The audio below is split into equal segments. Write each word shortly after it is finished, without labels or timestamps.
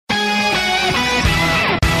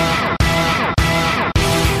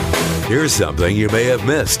Here's something you may have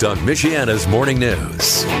missed on Michiana's Morning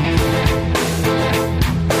News.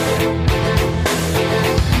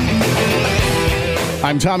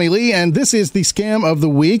 I'm Tommy Lee, and this is the Scam of the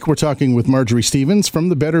Week. We're talking with Marjorie Stevens from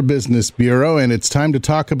the Better Business Bureau, and it's time to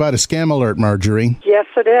talk about a scam alert, Marjorie. Yes,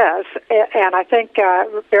 it is, and I think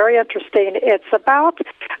very interesting. It's about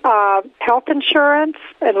health insurance,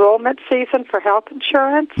 enrollment season for health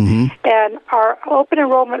insurance, and our open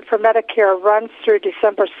enrollment for Medicare runs through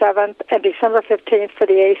December 7th and December 15th for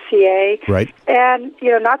the ACA. Right. And,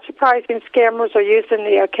 not surprising, scammers are using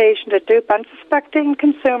the occasion to dupe unsuspecting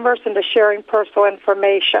consumers into sharing personal information.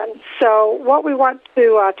 So what we want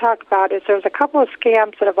to talk about is there's a couple of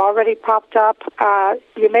scams that have already popped up.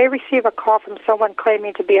 You may receive a call from someone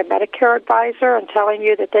claiming to be a Medicare advisor and telling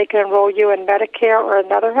you that they can enroll you in Medicare or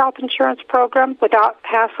another health insurance program without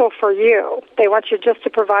hassle for you. They want you just to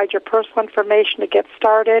provide your personal information to get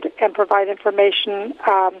started and provide information,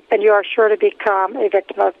 and you are sure to become a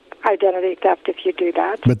victim of identity theft if you do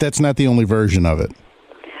that. But that's not the only version of it.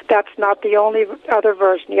 That's not the only other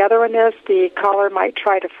version. The other one is the caller might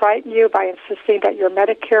try to frighten you by insisting that your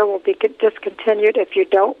Medicare will be discontinued if you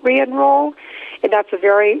don't re-enroll, and that's a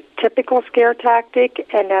very typical scare tactic.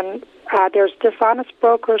 And then there's dishonest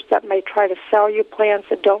brokers that may try to sell you plans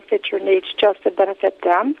that don't fit your needs just to benefit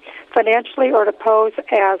them financially or to pose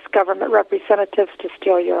as government representatives to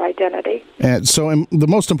steal your identity. So the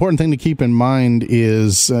most important thing to keep in mind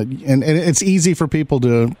is, and it's easy for people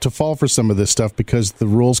to fall for some of this stuff because the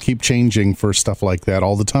rules keep changing for stuff like that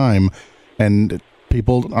all the time, and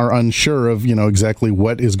people are unsure of, exactly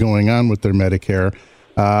what is going on with their Medicare.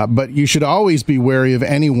 But you should always be wary of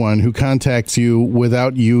anyone who contacts you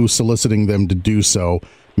without you soliciting them to do so.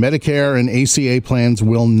 Medicare and ACA plans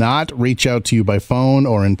will not reach out to you by phone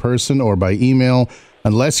or in person or by email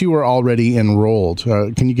unless you are already enrolled.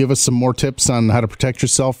 Can you give us some more tips on how to protect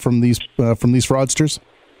yourself from these fraudsters?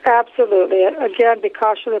 Absolutely. Again, be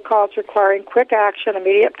cautious of the calls requiring quick action,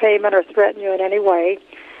 immediate payment, or threaten you in any way.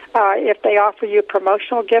 If they offer you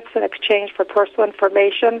promotional gifts in exchange for personal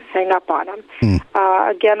information, hang up on them.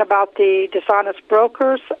 Again, about the dishonest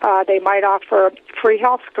brokers, they might offer free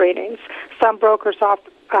health screenings. Some brokers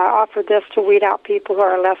offer this to weed out people who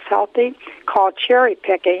are less healthy, called cherry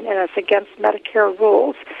picking, and it's against Medicare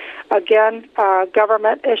rules. Again,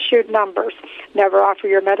 government-issued numbers. Never offer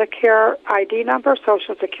your Medicare ID number,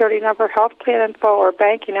 Social Security number, health plan info, or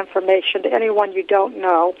banking information to anyone you don't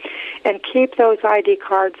know, and keep those ID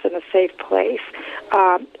cards in a safe place.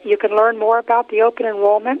 You can learn more about the open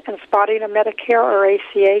enrollment and spotting a Medicare or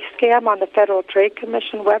ACA scam on the Federal Trade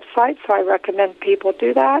Commission website, so I recommend people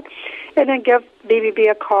do that. And then give BBB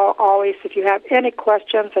a call always if you have any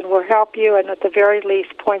questions, and we'll help you and at the very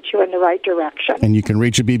least point you in the right direction. And you can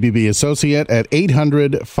reach a BBB associate at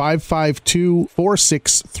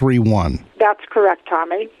 800-552-4631. That's correct,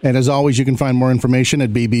 Tommy. And as always, you can find more information at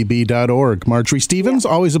bbb.org. Marjorie Stevens,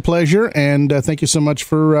 always a pleasure, and thank you so much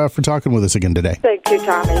for talking with us again today. Thank you,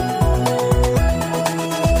 Tommy.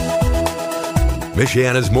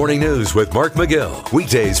 Michiana's Morning News with Mark McGill.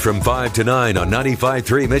 Weekdays from 5 to 9 on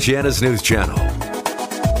 95.3 Michiana's News Channel.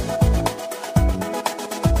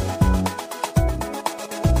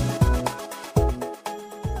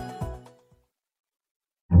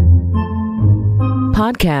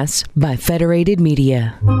 Podcasts by Federated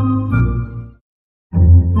Media.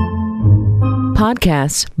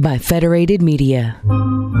 Podcasts by Federated Media.